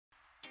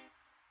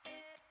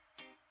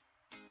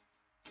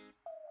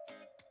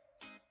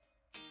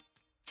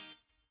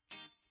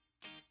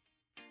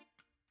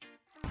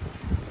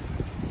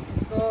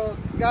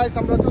Guys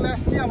আমরা চলে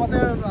আসছি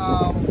আমাদের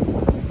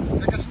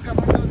ভ্যাকেশন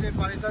কাটানোর যে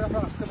বাড়িটা আমরা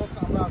আসতে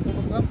বলছিলাম, আমরা আসতে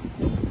বলছিলাম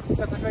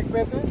চেসাপেক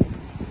বেতে।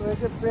 তো এই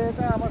যে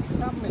বেটা আমার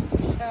সামনে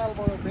বিশাল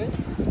বড় বে,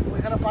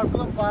 ওইখানে পার্ক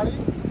করলাম বাড়ি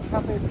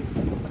সাথে।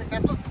 মানে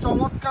এত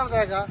চমৎকার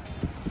জায়গা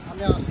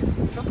আমি আসি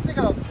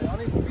সত্যিকার অর্থে,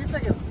 অনেক বিচে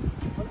গেছি।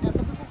 মানে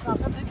এতটুকু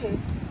কাছে থেকে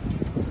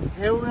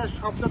ঢেউয়ের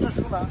শব্দটা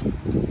শোনা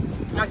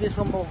আগে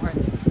সম্ভব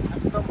হয়নি।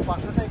 একদম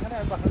বাসাটা এখানে,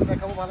 আর বাসাটা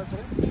দেখাবো ভালো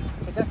করে।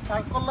 জাস্ট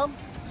পার্ক করলাম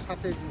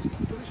সাথে, এই জিনিসটা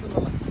খুবই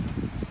সুন্দর লাগছে।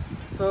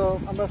 সো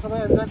আমরা সবাই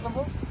এনজয়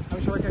করবো,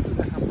 আমি সবাইকে একটু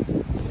দেখাবো।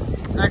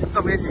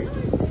 একদম এই যে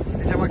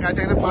আমার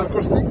গাড়িটা এখানে পার্ক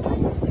করছি,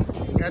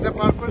 গাড়িটা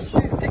পার্ক করছি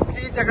ঠিক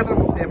এই জায়গাটার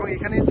মধ্যে, এবং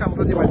এখানে হচ্ছে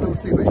আমরা যে বাড়িটা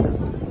উঠছি বাড়িটা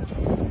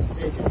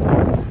এই যে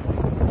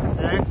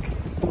 1,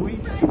 2,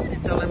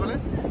 3 লেভেলের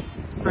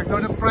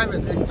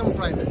প্রাইভেট, একদম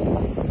প্রাইভেট।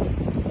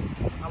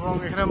 এবং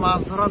এখানে মাছ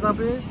ধরা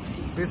যাবে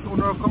বেশ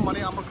অন্যরকম, মানে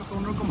আমার কাছে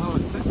অন্যরকম ভালো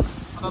লাগছে।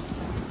 অর্থাৎ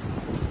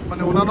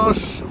মানে অন্যান্য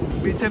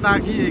বিচে না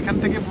গিয়ে এখান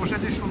থেকে বসে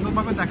যে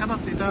সুন্দরভাবে দেখা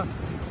যাচ্ছে, এটা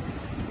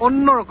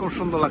অন্যরকম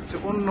সুন্দর লাগছে,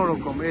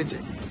 অন্যরকম। এই যে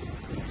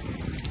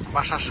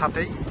বাসার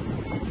সাথেই।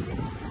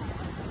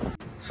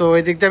 সো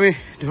এই দিক দিয়ে আমি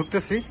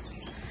ঢুকতেছি,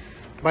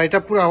 বাড়িটা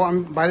পুরো আমি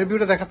বাইরের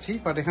ভিউটা দেখাচ্ছি,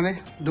 বাট এখানে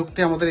ঢুকতে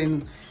আমাদের ইন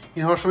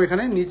হওয়ার সময়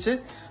এখানে নিচে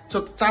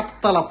 4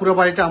 তলা পুরো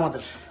বাড়িটা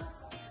আমাদের।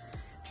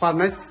 পার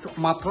নাইট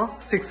মাত্র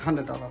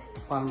 $600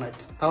 পার নাইট,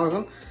 তাও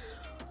এখন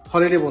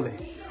হলিডে বলে,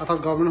 অর্থাৎ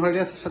গভর্নমেন্ট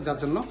হলিডে আছে যার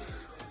জন্য,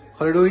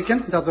 হলিডে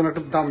উইকেন্ড যার জন্য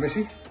একটু দাম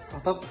বেশি,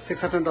 অর্থাৎ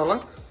 $600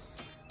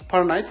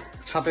 পার নাইট,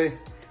 সাথে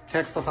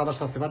ট্যাক্স প্লাস আদার্স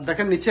আসতে। বাট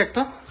দেখেন নিচে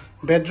একটা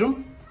বেডরুম,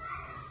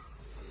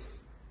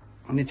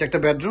 নিচে একটা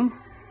বেডরুম,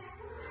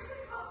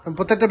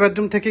 প্রত্যেকটা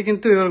বেডরুম থেকে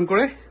কিন্তু এরকম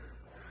করে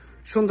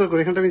সুন্দর করে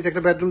এখানটা নিচে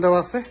একটা বেডরুম দেওয়া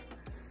আছে,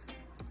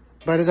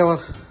 বাইরে যাওয়ার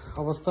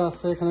অবস্থা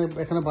আছে,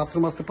 এখানে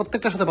বাথরুম আছে,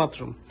 প্রত্যেকটার সাথে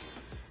বাথরুম।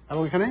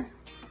 এবং এখানে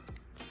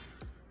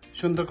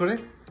সুন্দর করে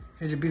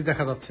এই যে বিচ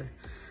দেখা যাচ্ছে।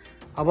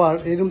 আবার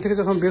এই রুম থেকে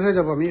যখন বের হয়ে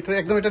যাবো আমি, এটা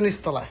একদম এটা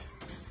নিচতলায়,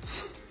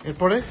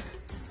 এরপরে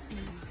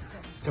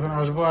যখন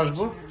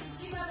আসবো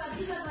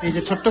এই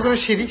যে ছোট্ট করে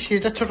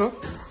সিঁড়িটা ছোট,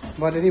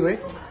 বাট এনিওয়ে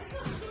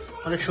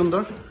অনেক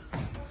সুন্দর।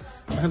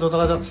 এখন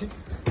দোতলা যাচ্ছি,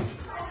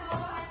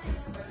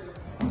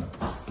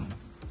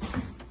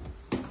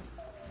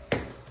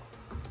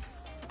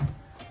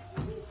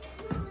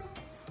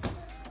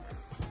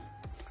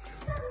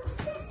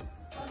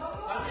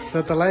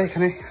 দোতলায়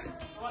এখানে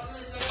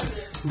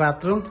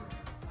বাথরুম।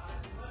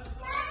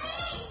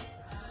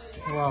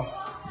 ওয়াও,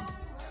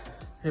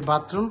 এই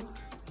বাথরুম,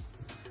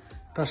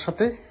 তার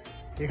সাথে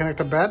এখানে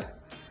একটা বেড,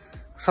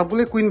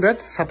 সবগুলোই কুইন বেড,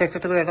 সাথে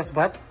একটা করে অ্যাটাচ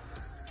বাথ,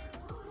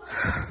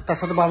 তার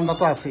সাথে বারান্দা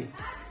তো আছেই।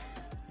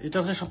 এটা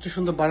হচ্ছে সবচেয়ে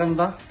সুন্দর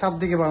বারান্দা,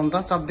 চারদিকে বারান্দা,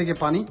 চারদিকে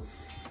পানি,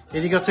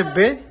 এদিকে হচ্ছে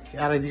বে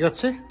আর এদিকে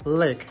হচ্ছে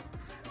লেক।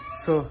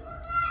 সো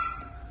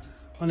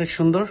অনেক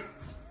সুন্দর।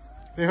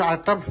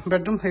 আরেকটা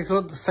বেডরুম,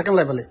 এগুলো সেকেন্ড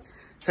লেভেলে,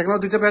 সেকেন্ড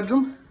 2টা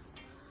বেডরুম,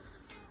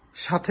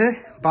 সাথে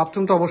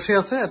বাথরুম তো অবশ্যই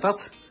আছে অ্যাটাচ,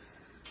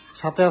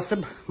 সাথে আছে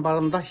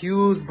বারান্দা,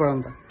 হিউজ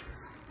বারান্দা।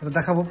 এটা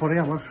দেখাবো পরে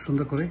আবার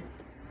সুন্দর করে,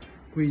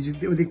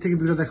 ওই দিক থেকে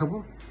ভিডিও দেখাবো।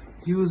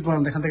 হিউজ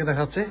বারান্দা, এখান থেকে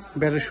দেখা যাচ্ছে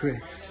বেডে শুয়ে।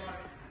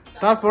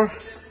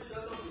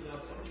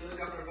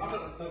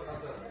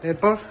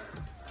 এরপর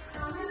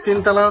 3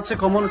 তলা হচ্ছে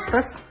কমন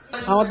স্পেস।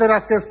 আমাদের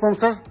আজকে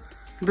স্পন্সর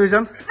 2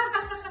 জন,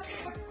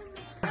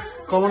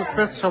 কমন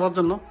স্পেস সবার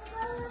জন্য।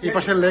 এই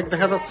পাশে লেক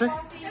দেখা যাচ্ছে,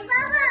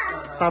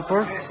 তারপর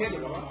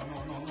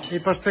এই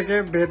পাশ থেকে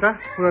বেটা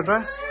পুরোটা,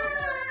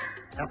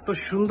 এত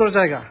সুন্দর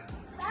জায়গা।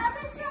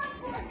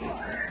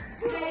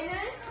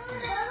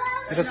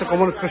 এটা হচ্ছে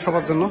কমন স্পেস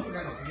সবার জন্য।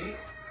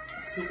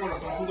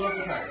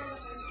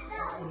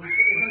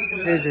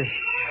 এই যে,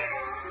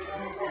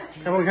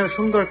 এবং এখানে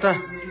সুন্দর একটা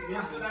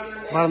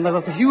বারান্দা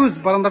আছে, হিউজ,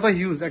 বারান্দাটা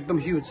হিউজ, একদম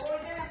হিউজ,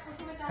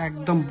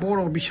 একদম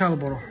বড়, বিশাল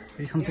বড়।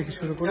 এখান থেকে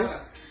শুরু করে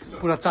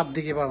পুরো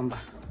চারদিকে বারান্দা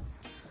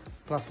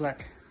প্লাস লেক,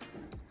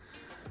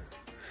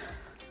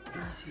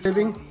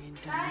 লিভিং।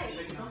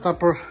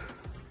 তারপর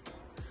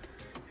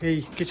এই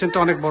কিচেনটা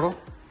অনেক বড়,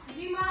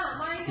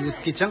 হিউজ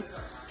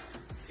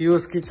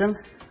কিচেন।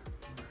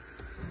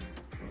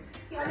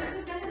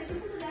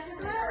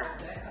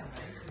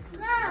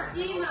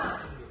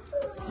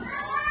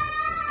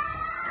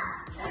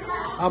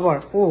 আবার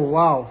ও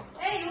ওয়াও,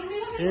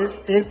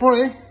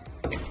 এরপরে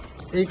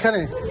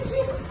এইখানে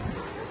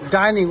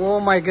dining, O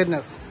my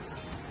goodness,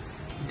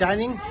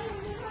 dining,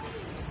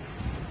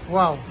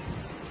 wow.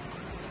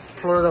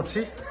 ফ্লোরে যাচ্ছি,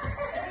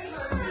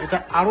 এটা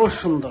আরো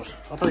সুন্দর,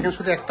 অর্থাৎ এখানে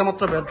শুধু একটা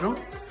মাত্র বেডরুম,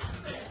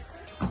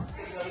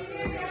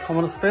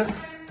 কমন স্পেস।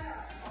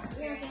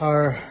 আর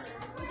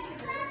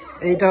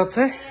এইটা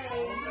হচ্ছে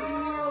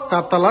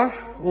 4 তলার,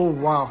 ও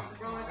ওয়াও,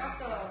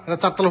 এটা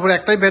 4 তলার উপরে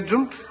একটাই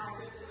বেডরুম।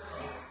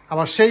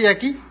 আবার সেই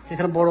একই,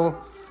 এখানে বড়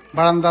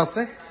বারান্দা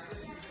আছে,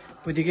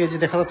 ওইদিকে এই যে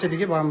দেখা যাচ্ছে,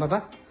 এদিকে বারান্দাটা,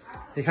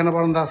 এখানে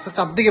বারান্দা আছে,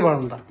 চারদিকে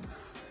বারান্দা।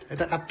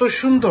 এটা এত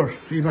সুন্দর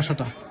এই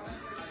বাসাটা,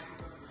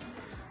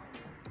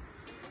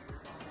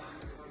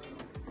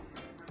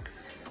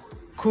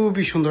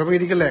 খুবই সুন্দর। এবং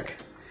এদিকে লেক,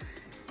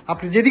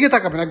 আপনি যেদিকে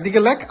তাকাবেন একদিকে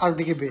লেক আর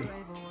দিকে বে,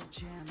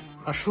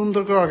 আর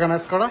সুন্দর করে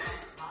অর্গানাইজ করা।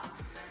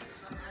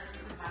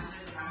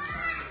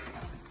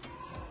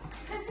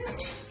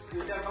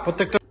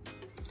 প্রত্যেকটা।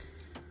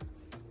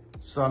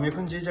 সো আমি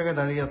এখন যে জায়গায়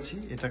দাঁড়িয়ে আছি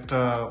এটা একটা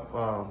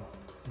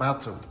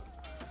বাথরুম।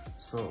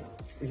 সো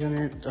এখানে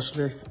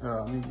আসলে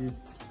আমি যে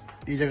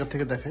এই জায়গা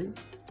থেকে দেখাই,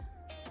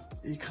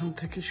 এইখান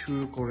থেকে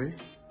শুরু করে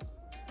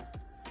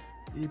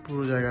এই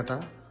পুরো জায়গাটা,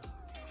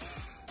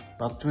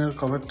 বাথরুমের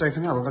কভারটা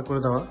এখানে আলাদা করে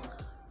দেওয়া,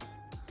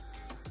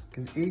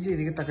 কিন্তু এই যে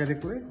এদিকে তাকায়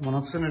দেখলে মনে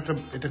হচ্ছে না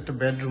এটা একটা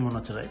বেডরুম মনে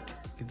হচ্ছে, রাইট?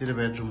 কিন্তু এটা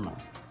বেডরুম না,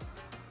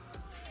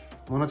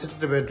 মনে হচ্ছে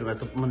এটা বেডরুম,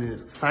 এত মানে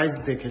সাইজ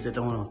দেখে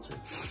যেটা মনে হচ্ছে।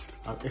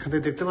 আর এখান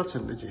থেকে দেখতে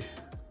পাচ্ছেন এই যে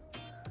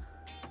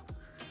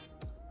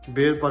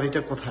বের পানিটা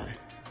কোথায়,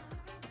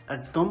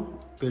 একদম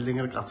বিল্ডিং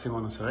এর কাছে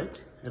মনে হচ্ছে, রাইট?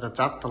 এটা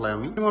 4 তলায়।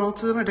 আমি মনে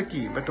হচ্ছে যেন এটা কি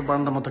একটা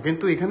বারান্দা মতো,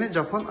 কিন্তু এখানে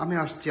যখন আমি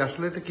আসছি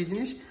আসলে এটা কি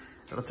জিনিস,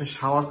 এটা হচ্ছে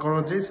শাওয়ার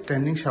করার যে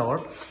স্ট্যান্ডিং শাওয়ার,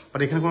 বাট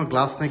এখানে কোনো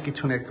গ্লাস নেই,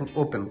 কিছু নেই, একদম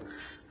ওপেন।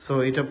 সো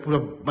এটা পুরো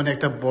মানে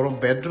একটা বড়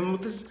বেডরুমের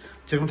মধ্যে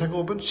যেরকম থাকে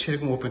ওপেন,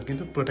 সেরকম ওপেন,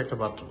 কিন্তু পুরোটা একটা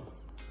বাথরুম।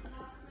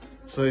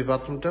 সো এই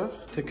বাথরুমটা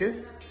থেকে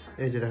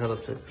এই যে দেখা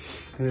যাচ্ছে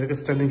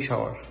স্ট্যান্ডিং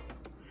শাওয়ার,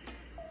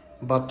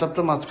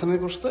 বাথটাবটা মাঝখানে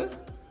করছে,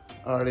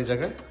 আর এই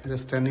জায়গায় এটা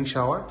স্ট্যান্ডিং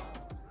শাওয়ার।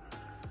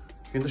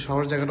 কিন্তু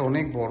শাওয়ার জায়গাটা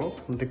অনেক বড়,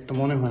 দেখতে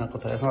মনে হয় না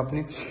কোথায়। এখন আপনি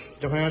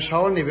যখন এখানে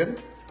শাওয়ার নেবেন,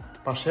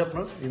 পাশে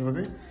আপনার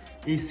এইভাবে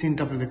এই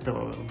সিনটা আপনি দেখতে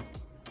পাবেন।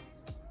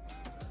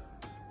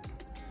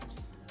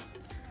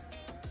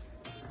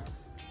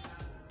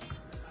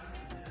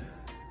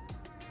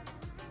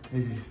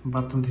 এই যে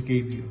বাথরুম থেকে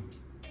এই ভিউ।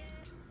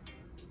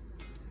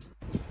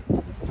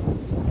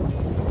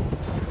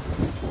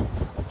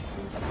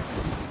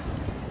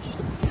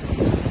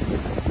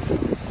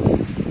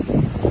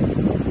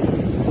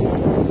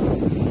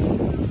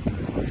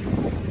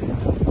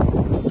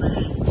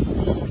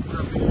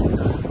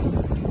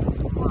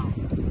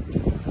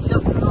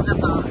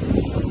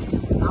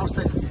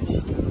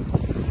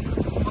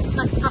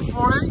 প্রত্যেকটা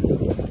ফ্লোরে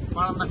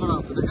বারান্দা করা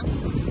আছে, দেখেন।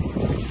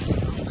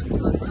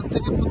 এখান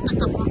থেকে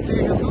প্রত্যেকটা ফ্লোর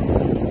থেকে কিন্তু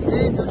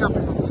এই ভিউটা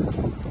আপনি পাচ্ছেন,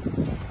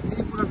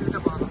 এই পুরো ভিউটা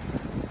পাওয়া যাচ্ছে।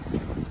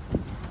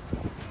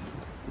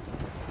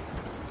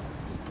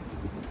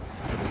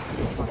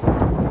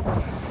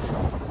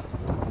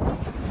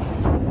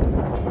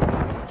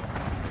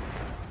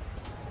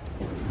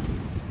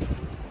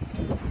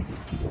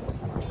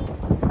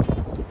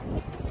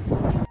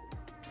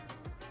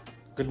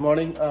 Good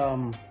morning.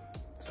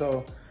 সো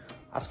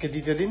আজকে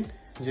দ্বিতীয় দিন,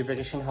 যে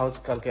ভ্যাকেশন হাউস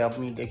কালকে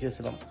আপনি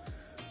দেখিয়েছিলাম।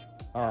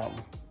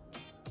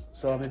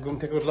 সো আমি ঘুম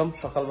থেকে উঠলাম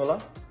সকালবেলা,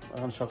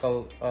 এখন সকাল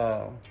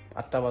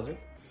 8টা বাজে।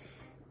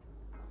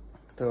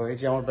 তো এই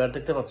যে আমার বেড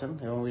দেখতে পাচ্ছেন,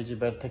 এবং এই যে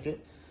বেড থেকে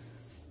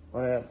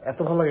মানে এত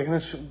ভালো লাগে এখানে,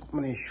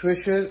 মানে শুয়ে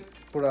শুয়ে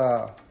পুরা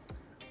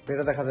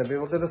বেডে দেখা যায়। বে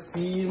বলতে এটা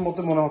সির মতো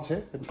মনে হচ্ছে,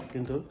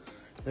 কিন্তু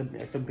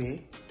একটা বে।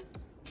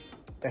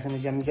 দেখেন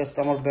যে আমি জাস্ট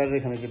আমার বেড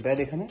এখানে, যে বেড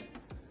এখানে,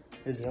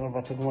 এই যে আমার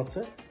বাচ্চা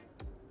ঘুমাচ্ছে,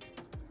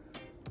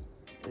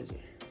 এই যে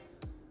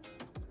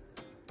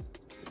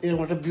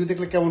এরকম একটা ভিউ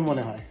দেখলে কেমন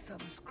মনে হয়,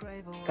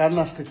 কার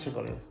না আসতে ইচ্ছে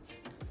করে?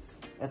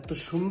 এত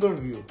সুন্দর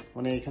ভিউ,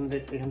 মানে এখান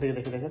থেকে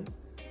দেখে দেখেন,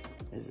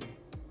 এই যে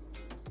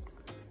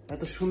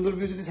এত সুন্দর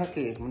ভিউ যদি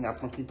থাকে, মানে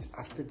আপনার কি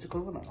আসতে ইচ্ছে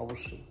করবে না?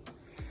 অবশ্যই।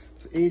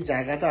 এই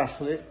জায়গাটা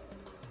আসলে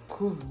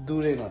খুব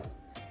দূরে নয়,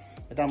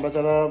 এটা আমরা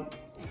যারা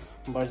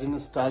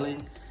ভার্জিনিয়া, স্টার্লিং,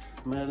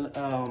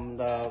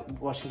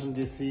 ওয়াশিংটন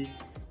ডিসি,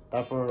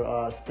 তারপর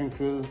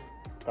স্প্রিংফিল্ড,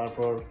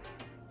 তারপর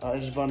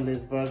এশবার্ন,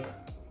 লিসবার্গ,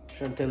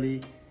 সেন্টালি,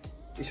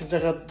 এইসব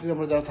জায়গাতে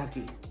আমরা যারা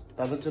থাকি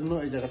তাদের জন্য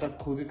এই জায়গাটা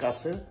খুবই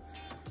কাছে,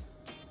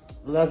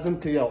 less than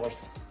 3 hours.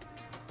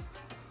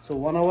 So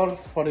 1 hour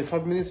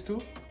 45 minutes to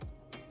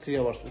 3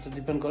 hours, এটা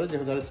ডিপেন্ড করে।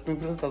 যেহেতু যারা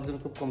স্প্রিংফিল্ড তাদের জন্য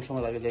খুব কম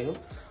সময় লাগে। যাই হোক,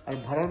 আর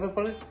ভাড়ার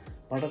ব্যাপারে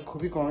ভাড়াটা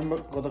খুবই কম,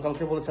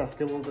 গতকালকে বলেছে,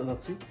 আজকে বলতে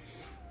যাচ্ছি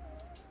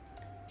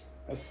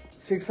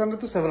 $600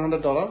 to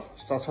 $700,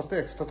 তার সাথে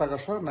এক্সট্রা টাকা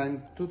সহ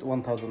 $900 to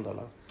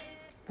 $1,000।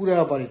 পুরা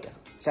বাড়িটা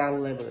 4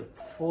 লেভেলের,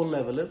 4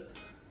 লেভেলের,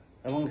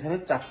 এবং এখানে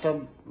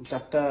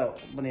চারটা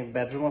মানে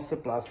বেডরুম আছে,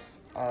 প্লাস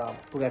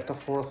পুরো একটা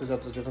ফ্লোর আছে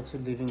যেটা হচ্ছে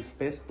লিভিং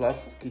স্পেস প্লাস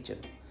কিচেন।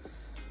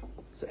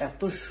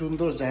 এত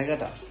সুন্দর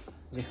জায়গাটা,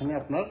 যেখানে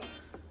আপনার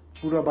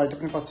পুরো বাড়িটা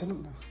আপনি পাচ্ছেন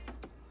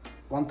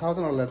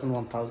 1,000 আর less than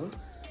 1,000,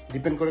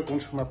 ডিপেন্ড করে কোন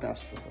সময় আপনি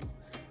আসতেছেন।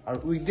 আর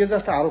উইকডেজ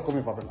আসলে আরো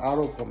কমে পাবেন,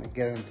 আরো কমে,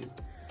 গ্যারান্টি।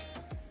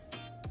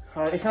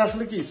 আর এখানে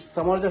আসলে কি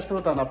সামার যে আসতে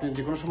পারেন, আপনি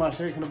যে কোনো সময়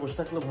আসে এখানে বসে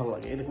থাকলে ভালো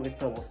লাগে, এরকম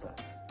একটা অবস্থা।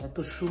 এত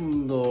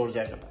সুন্দর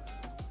জায়গাটা।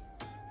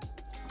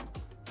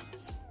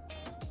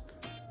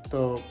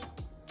 তো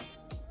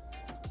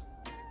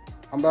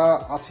আমরা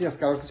আছি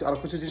আজকে আরো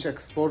কিছু জিনিস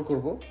এক্সপ্লোর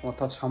করব,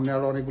 অর্থাৎ সামনে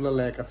আরো অনেকগুলো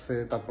লেক আছে,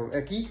 তারপর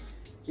একই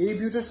এই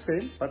ভিউটা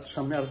সেম, বাট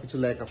সামনে আরো কিছু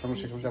লেক আছে। আমরা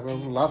সেখানে যাবো।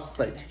 লাস্ট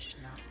সাইড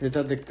যেটা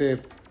দেখতে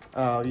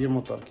ইয়ের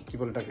মতো আর কি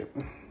বলে এটাকে,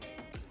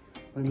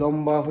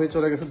 লম্বা হয়ে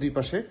চলে গেছে দুই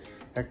পাশে,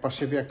 এক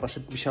পাশে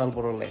বিশাল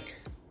বড় লেক।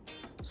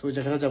 সো ওই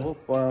জায়গাটা যাবো,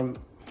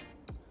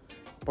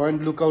 পয়েন্ট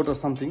লুকআউট আর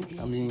সামথিং,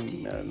 আমি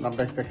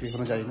নামটা এক্স্যাক্টলি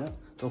এখনো জানি না।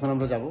 তো ওখানে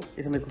আমরা যাবো,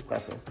 এখানে খুব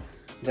কাছে,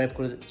 ড্রাইভ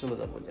করে চলে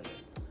যাবো ওই জায়গায়।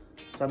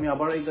 তো আমি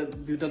আবার এই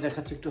ভিউটা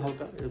দেখাচ্ছি একটু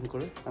হালকা এরকম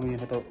করে, আমি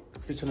হয়তো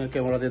পিছনের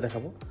ক্যামেরা দিয়ে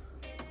দেখাবো।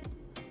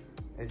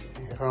 এই যে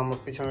এখন আমার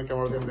পিছনের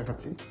ক্যামেরা দিয়ে আমি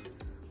দেখাচ্ছি।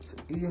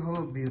 এই হলো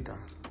ভিউটা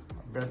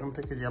বেডরুম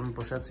থেকে, যে আমি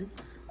বসে আছি,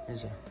 এই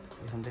যে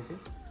এখান থেকে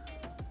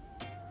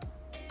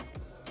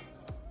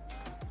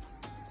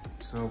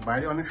সো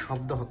বাইরে অনেক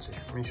শব্দ হচ্ছে,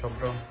 আমি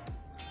শব্দ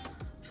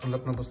শুনলে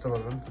আপনারা বুঝতে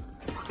পারবেন।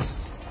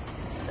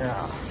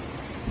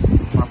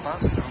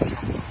 বাতাস এবং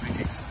শব্দ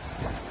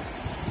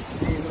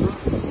এইগুলো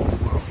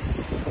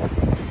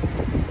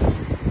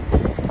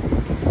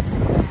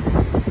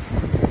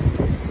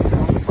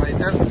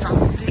বাড়িটার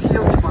চারদিকে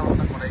হচ্ছে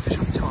বারান্দা করা, এটা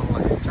সবচেয়ে ভালো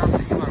লাগে।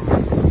 চারদিকে বারান্দা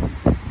করা,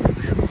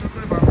 সুন্দর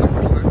করে বারান্দা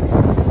করছে।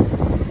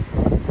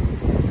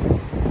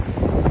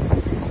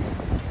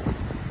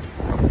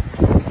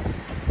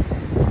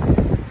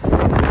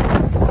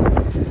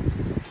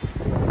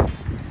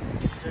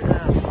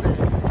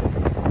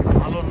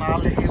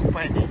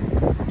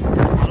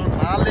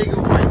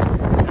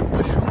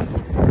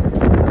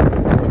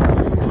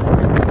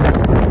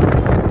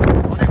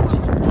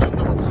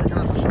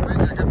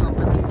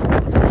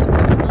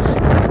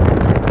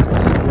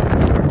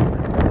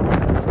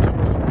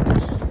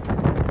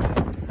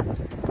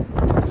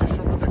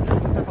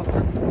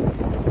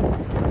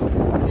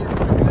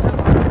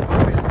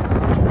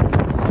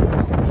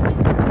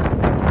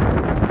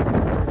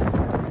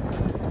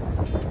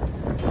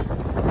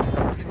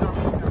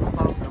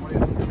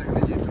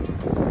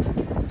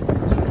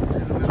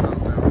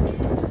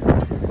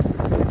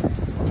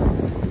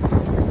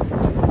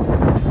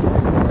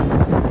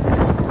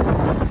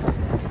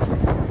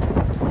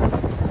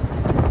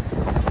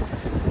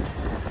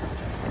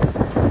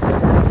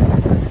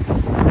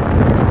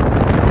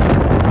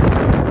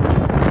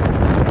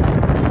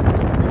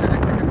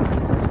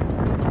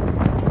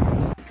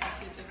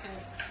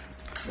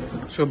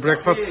 সো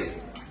ব্রেকফাস্ট,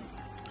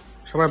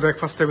 সবাই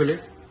ব্রেকফাস্ট টেবিলে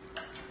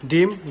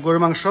ডিম,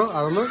 গরুর মাংস,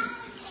 আর হলো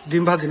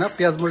ডিম ভাজি, না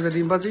পেঁয়াজ মরিচের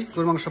ডিম ভাজি,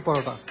 গরুর মাংস,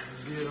 পরোটা,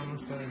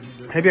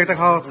 হেভি একটা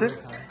খাওয়া হচ্ছে।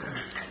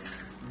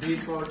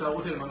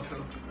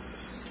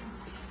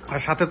 আর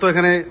সাথে তো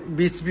এখানে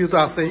বিচ ভিউ তো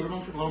আছেই।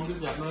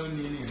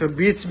 তো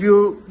বিচ ভিউ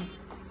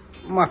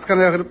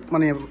মাঝখানে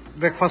মানে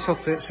ব্রেকফাস্ট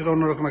হচ্ছে, সেটা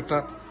অন্যরকম একটা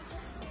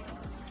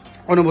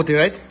অনুভূতি,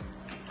 রাইট?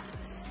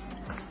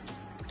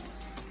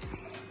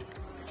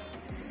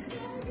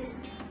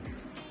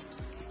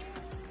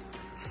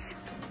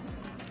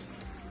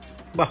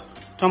 বাহ,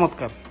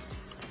 চমৎকার।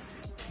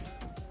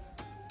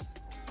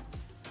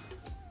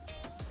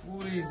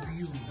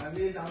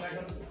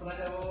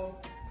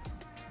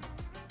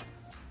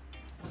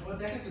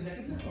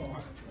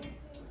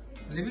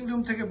 লিভিং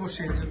রুম থেকে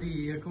বসে যদি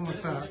এরকম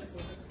একটা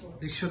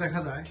দৃশ্য দেখা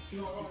যায়,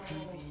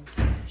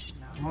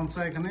 মন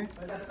চায় এখানে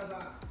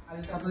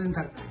কতদিন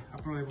থাকবে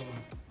আপনারাই বলুন।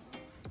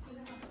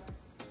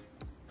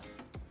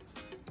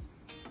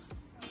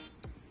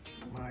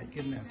 My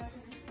goodness.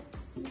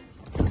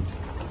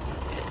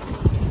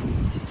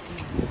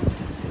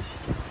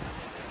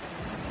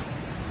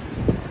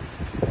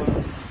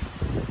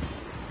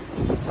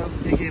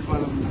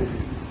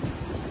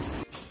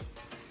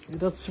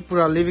 এটা হচ্ছে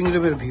পুরা লিভিং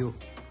রুমের ভিউ।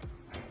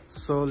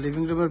 সো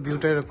লিভিং রুমের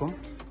ভিউটা এরকম।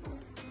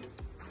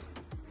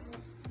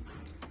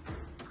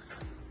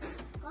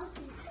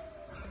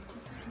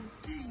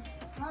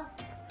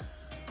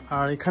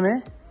 আর এখানে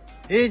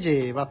এই যে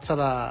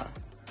বাচ্চারা,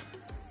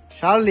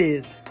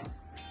 শার্লিস,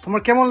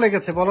 তোমার কেমন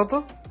লেগেছে বলো তো?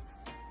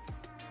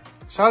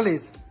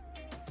 শার্লিস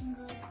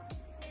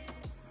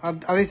আর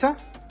আরিসা,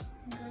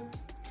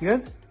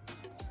 গুড।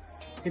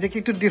 এটা কি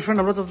একটু ডিফারেন্ট?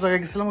 আমরা যত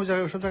জায়গায় গেছিলাম ওই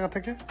জায়গায়, ওসব জায়গা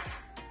থেকে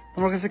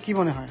তোমার কাছে কি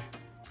মনে হয়?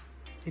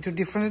 একটু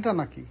ডিফারেন্ট এটা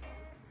নাকি?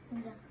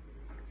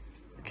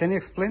 Can you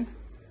explain?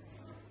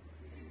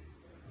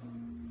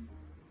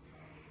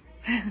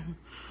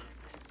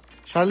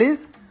 শার্লিস,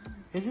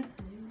 এই যে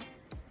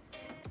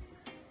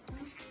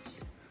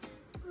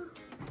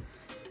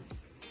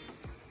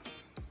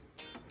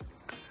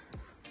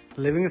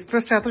লিভিং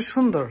স্পেসটা এত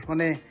সুন্দর,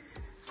 মানে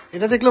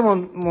এটা দেখলে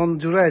মন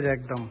জুড়ায় যায়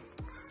একদম।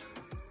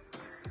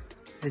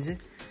 এই যে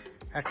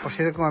এক পাশে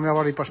এরকম, আমি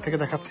আবার এই পাশ থেকে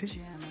দেখাচ্ছি।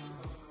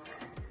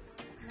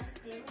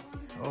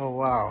 ও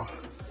ওয়াও,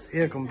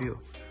 এরকম ভিউ,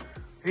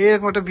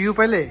 এরকম একটা ভিউ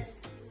পাইলে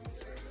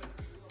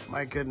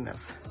মাই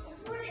গুডনেস।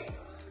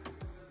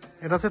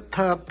 এটা হচ্ছে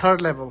থার্ড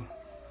লেভেল,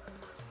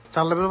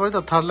 4 লেভেল বাড়ি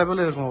তো, থার্ড লেভেল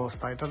এরকম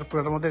অবস্থা। এটার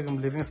পুরোটার মধ্যে এরকম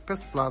লিভিং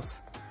স্পেস প্লাস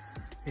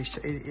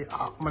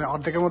মানে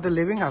অর্ধেকের মধ্যে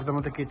লিভিং, অর্ধেকের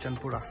মধ্যে কিচেন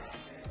পুরা।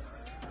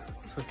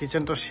 তো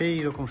কিচেনটা সেই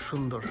রকম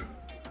সুন্দর।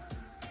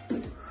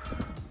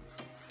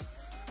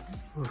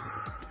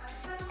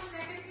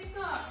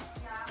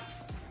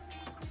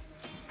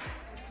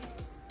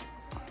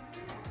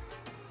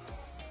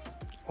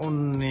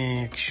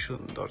 অনেক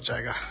সুন্দর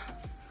জায়গা।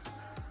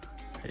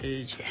 এই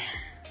যে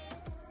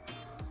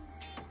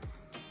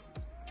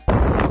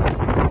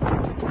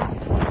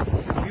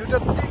ভিউটা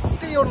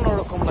দেখতেই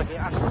অন্যরকম লাগে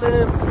আসলে।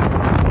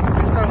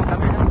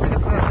 আমি এখান থেকে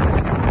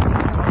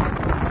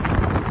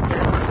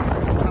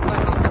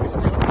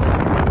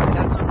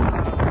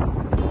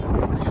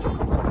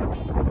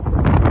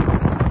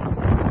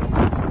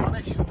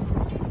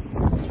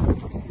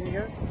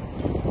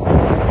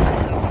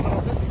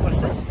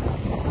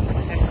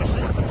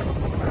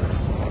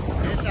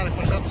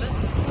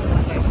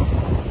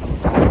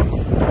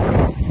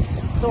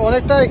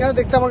অনেকটা এখানে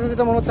দেখতে আমার কাছে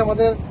যেটা মনে হচ্ছে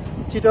আমাদের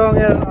চিটং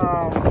এর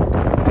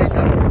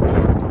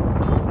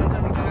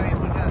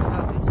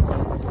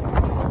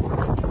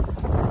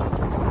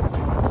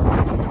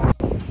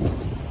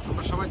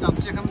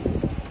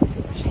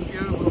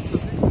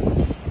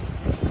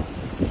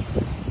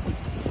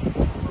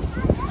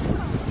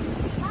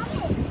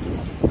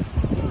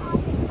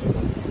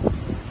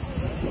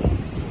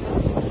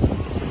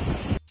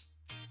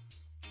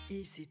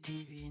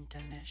TV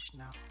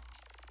International.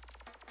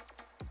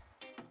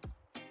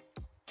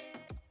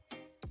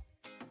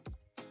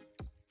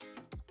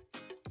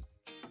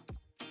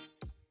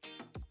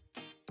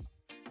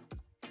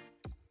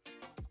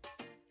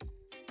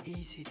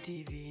 Easy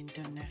TV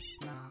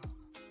International.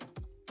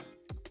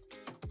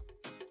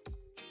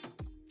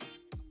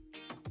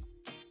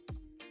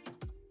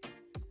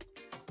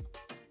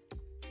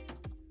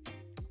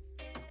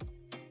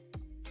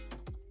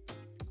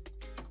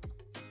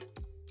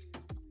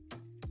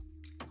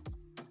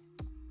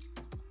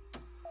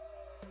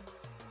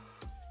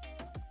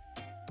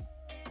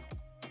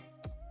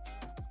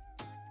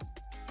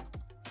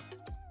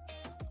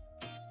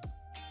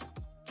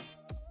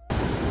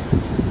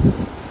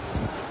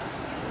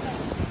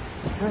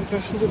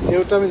 শুধু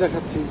ঢেউটা আমি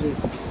দেখাচ্ছি যে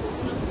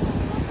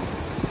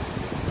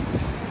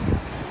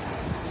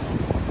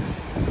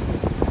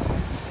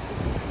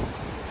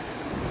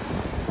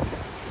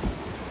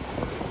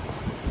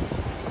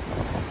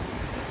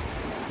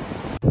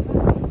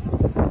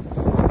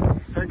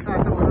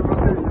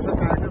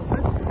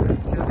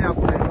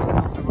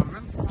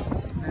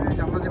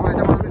আমরা যে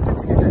বাড়িটা বানাচ্ছি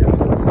ঠিক আছে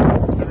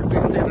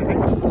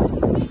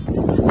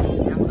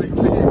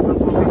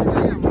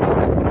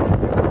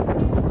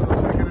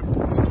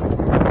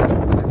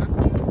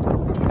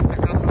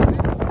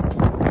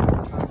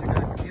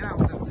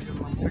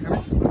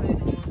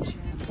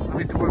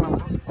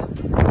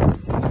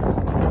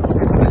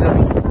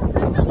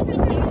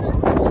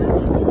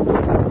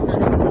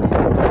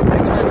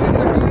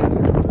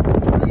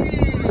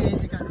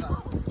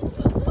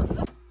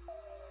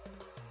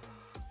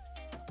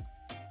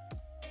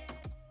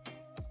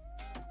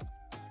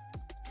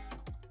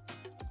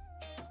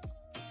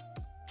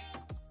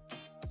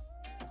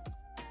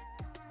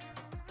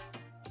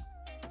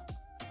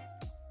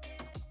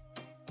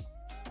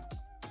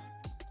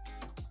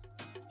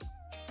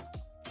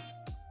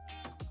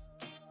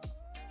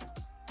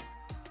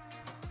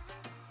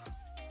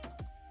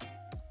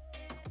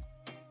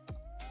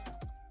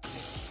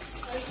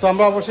তো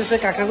আমরা অবশেষে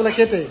কাঁকড়াগুলো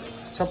কেটে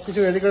সবকিছু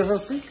রেডি করে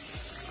ফেলছি।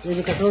 এই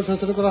যে কাঁকড়াগুলো ছোট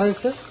ছোট করা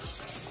হয়েছে,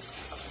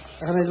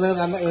 এখানে এগুলো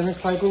রান্না এখানে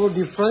ফ্রাই করবো,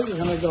 ডিপ ফ্রাই।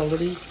 এখানে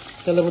অলরেডি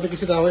তেলের মধ্যে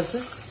কিছু দেওয়া হয়েছে,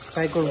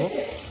 ফ্রাই করবো।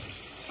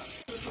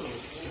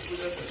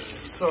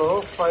 তো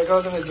ফ্রাই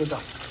করার জন্য যেটা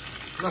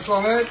আসলে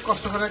অনেক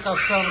কষ্ট করে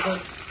কাজটা আমাদের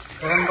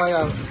রহন ভাই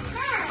আর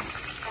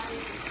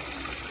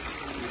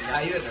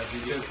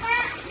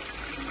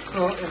তো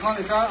এখন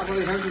এটা আমরা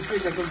এখানে দিচ্ছি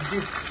একদম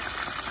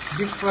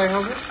ডিপ ফ্রাই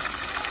হবে।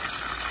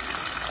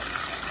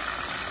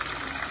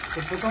 তো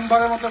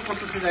প্রথমবারের মতো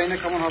করতেছি, জানি না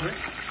কেমন হবে।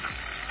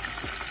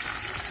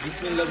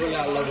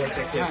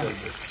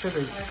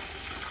 সেটাই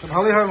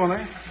ভালোই হবে মনে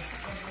হয়।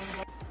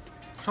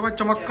 সবাই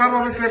চমৎকার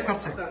ভাবে ক্রেপ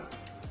খাচ্ছে,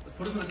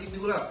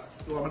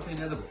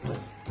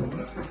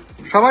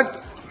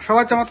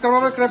 সবাই চমৎকার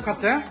ভাবে ক্রেপ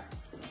খাচ্ছে।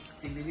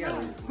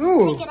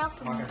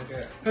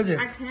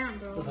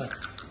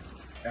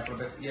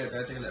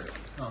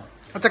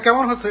 আচ্ছা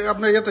কেমন হচ্ছে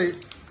আপনার ইয়েতে?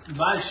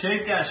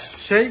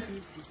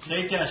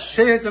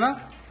 সেই হয়েছে না?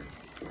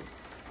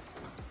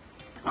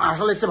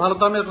 আসলে ইচ্ছে ভালো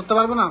তো আমি আর করতে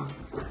পারবো না।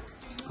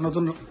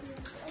 নতুন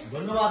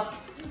ধন্যবাদ।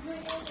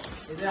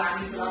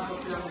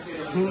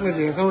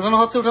 উঠানো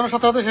হচ্ছে, উঠানোর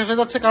সাথে সাথে শেষ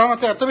হয়ে যাচ্ছে, কারণ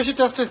হচ্ছে এত বেশি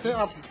টেস্ট হয়েছে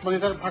মানে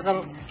এটা থাকার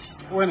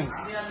ওয়ে নেই।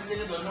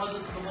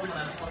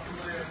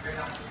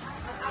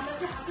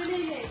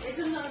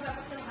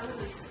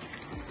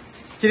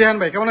 কি রেহান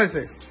ভাই কেমন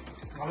হয়েছে?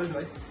 ভালোই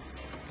ভাই,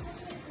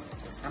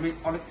 আমি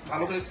অনেক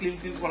ভালো করে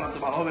ক্লিন করলাম তো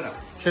ভালো হবে না।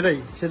 সেটাই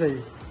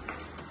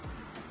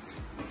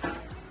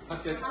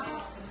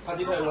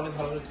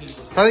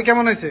সাদি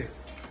কেমন হয়েছে?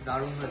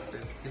 দারুণ হয়েছে,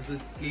 কিন্তু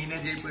ক্লিনে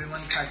যে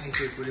পরিমাণ থাকে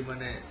সেই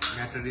পরিমাণে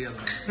ম্যাটেরিয়াল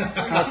নেই।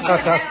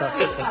 আচ্ছা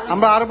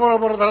আমরা আরো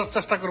বড় ধরার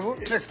চেষ্টা করবো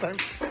নেক্সট টাইম।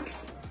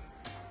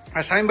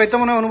 আর শামীম ভাই তো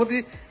মনে হয় অনুমতি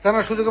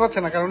জানার সুযোগ পাচ্ছে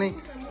না, কারণ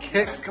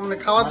মানে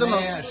খাওয়ার জন্য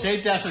সেই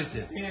টেস্ট হয়েছে।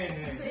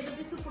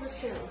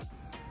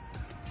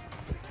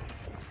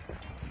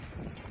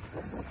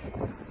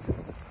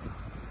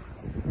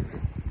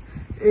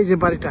 এই যে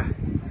বাড়িটা,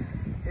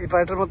 এই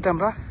বাড়িটার মধ্যে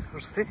আমরা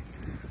বসছি।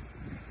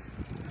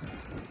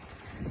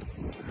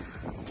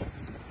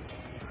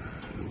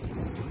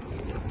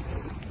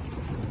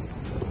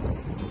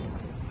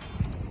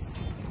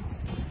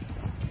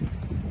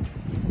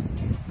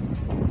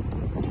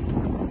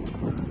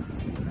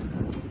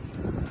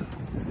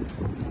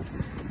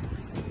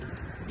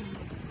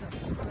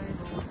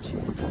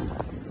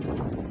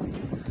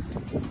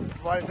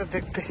 বাড়িটা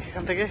দেখতে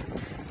এখান থেকে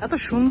এত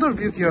সুন্দর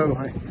ভিউ কিভাবে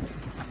হয়,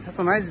 এত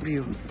nice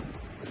view.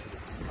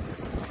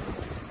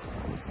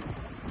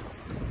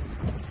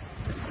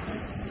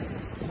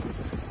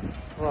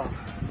 Wow,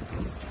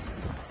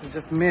 it's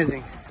just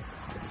amazing.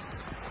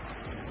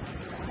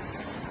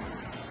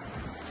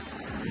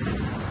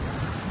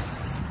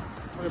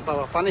 ওরে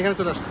বাবা, পানি এখানে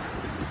চলে আসছে।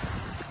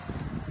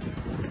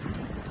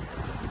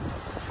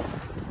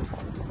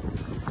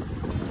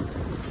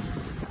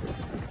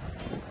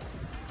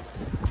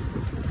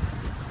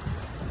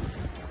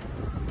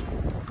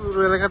 পুরো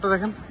এলাকাটা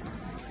দেখেন,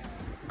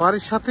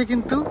 বাড়ির সাথে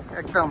কিন্তু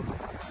একদম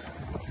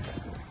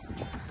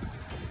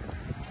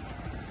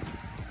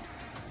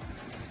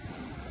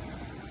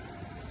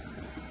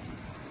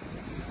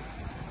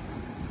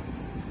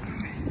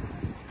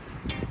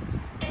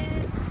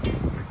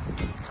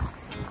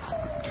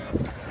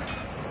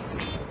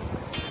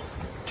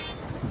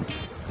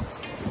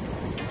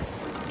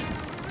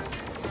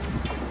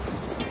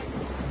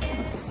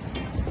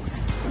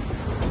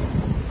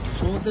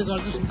সমুদ্রের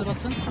গর্জন শুনতে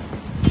পাচ্ছেন।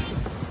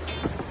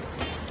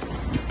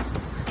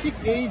 ঠিক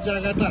এই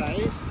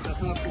জায়গাটায়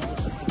যখন আপনি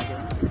বসে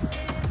থাকবেন,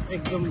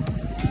 একদম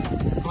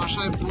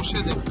বাসায় বসে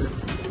দেখবেন,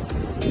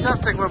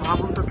 জাস্ট একবার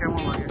ভাবুন তো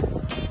কেমন লাগে।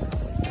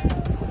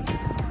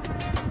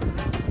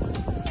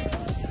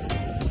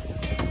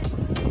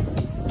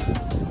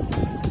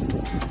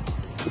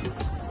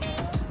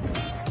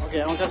 ওকে,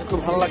 আমার কাছে খুব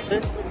ভালো লাগছে।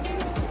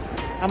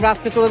 আমরা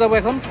আজকে চলে যাবো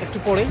এখন একটু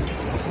পরে,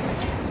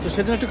 তো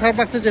সেজন্য একটু খারাপ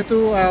লাগছে যেহেতু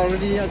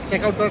অলরেডি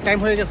চেক আউট করার টাইম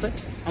হয়ে গেছে।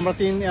 আমরা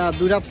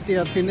 2 রাত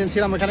 3 দিন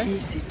ছিলাম এখানে,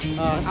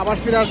 আবার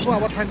ফিরে আসবো,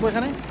 আবার থাকবো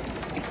এখানে।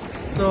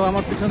 তো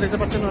আমার পিছনে দেখতে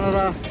পাচ্ছেন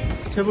ওনারা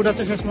ছবি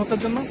উঠাচ্ছে শেষ মুহূর্তের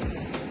জন্য।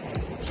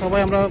 সবাই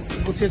আমরা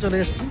গুছিয়ে চলে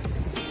এসেছি।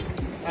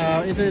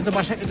 এটা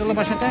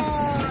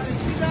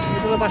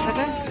হলো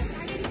বাসাটা,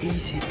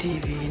 Easy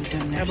TV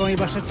International. এবং এই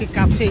বাসার ঠিক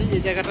কাছেই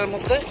এই জায়গাটার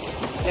মধ্যে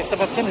দেখতে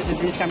পাচ্ছেন এই যে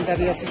বিচ, আমি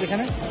দাঁড়িয়ে আছি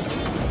যেখানে।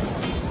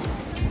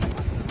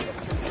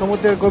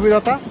 সমুদ্রের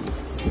গভীরতা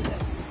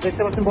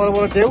দেখতে পাচ্ছেন, বড়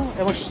বড় ঢেউ,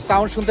 এবং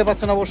সাউন্ড শুনতে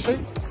পাচ্ছেন অবশ্যই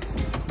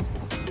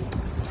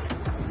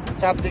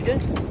চারদিকে।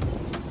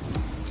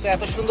 সে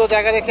এত সুন্দর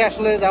জায়গা রেখে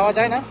আসলে যাওয়া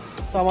যায় না,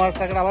 তো আমার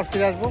টাকা আবার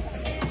ফিরে আসবো।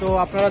 তো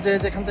আপনারা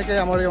যেখান থেকে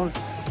আমার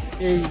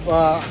এই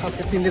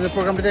আজকে 3 দিনের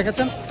প্রোগ্রামটি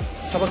দেখেছেন,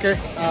 সবাইকে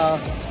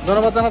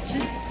ধন্যবাদ জানাচ্ছি।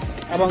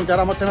 এবং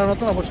যারা আমার চ্যানেল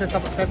নতুন, অবশ্যই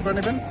সাবস্ক্রাইব করে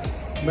নেবেন,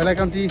 বেল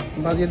আইকনটি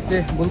বাজিয়ে দিতে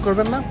ভুল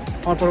করবেন না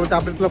আমার পরবর্তী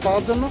আপডেটগুলো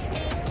পাওয়ার জন্য।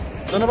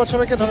 ধন্যবাদ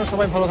সবাইকে,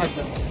 সবাই ভালো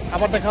থাকবেন।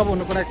 আবার দেখা হবে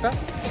অন্য কোনো একটা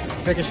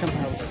ভ্যাকেশন।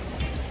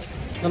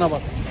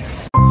 ধন্যবাদ।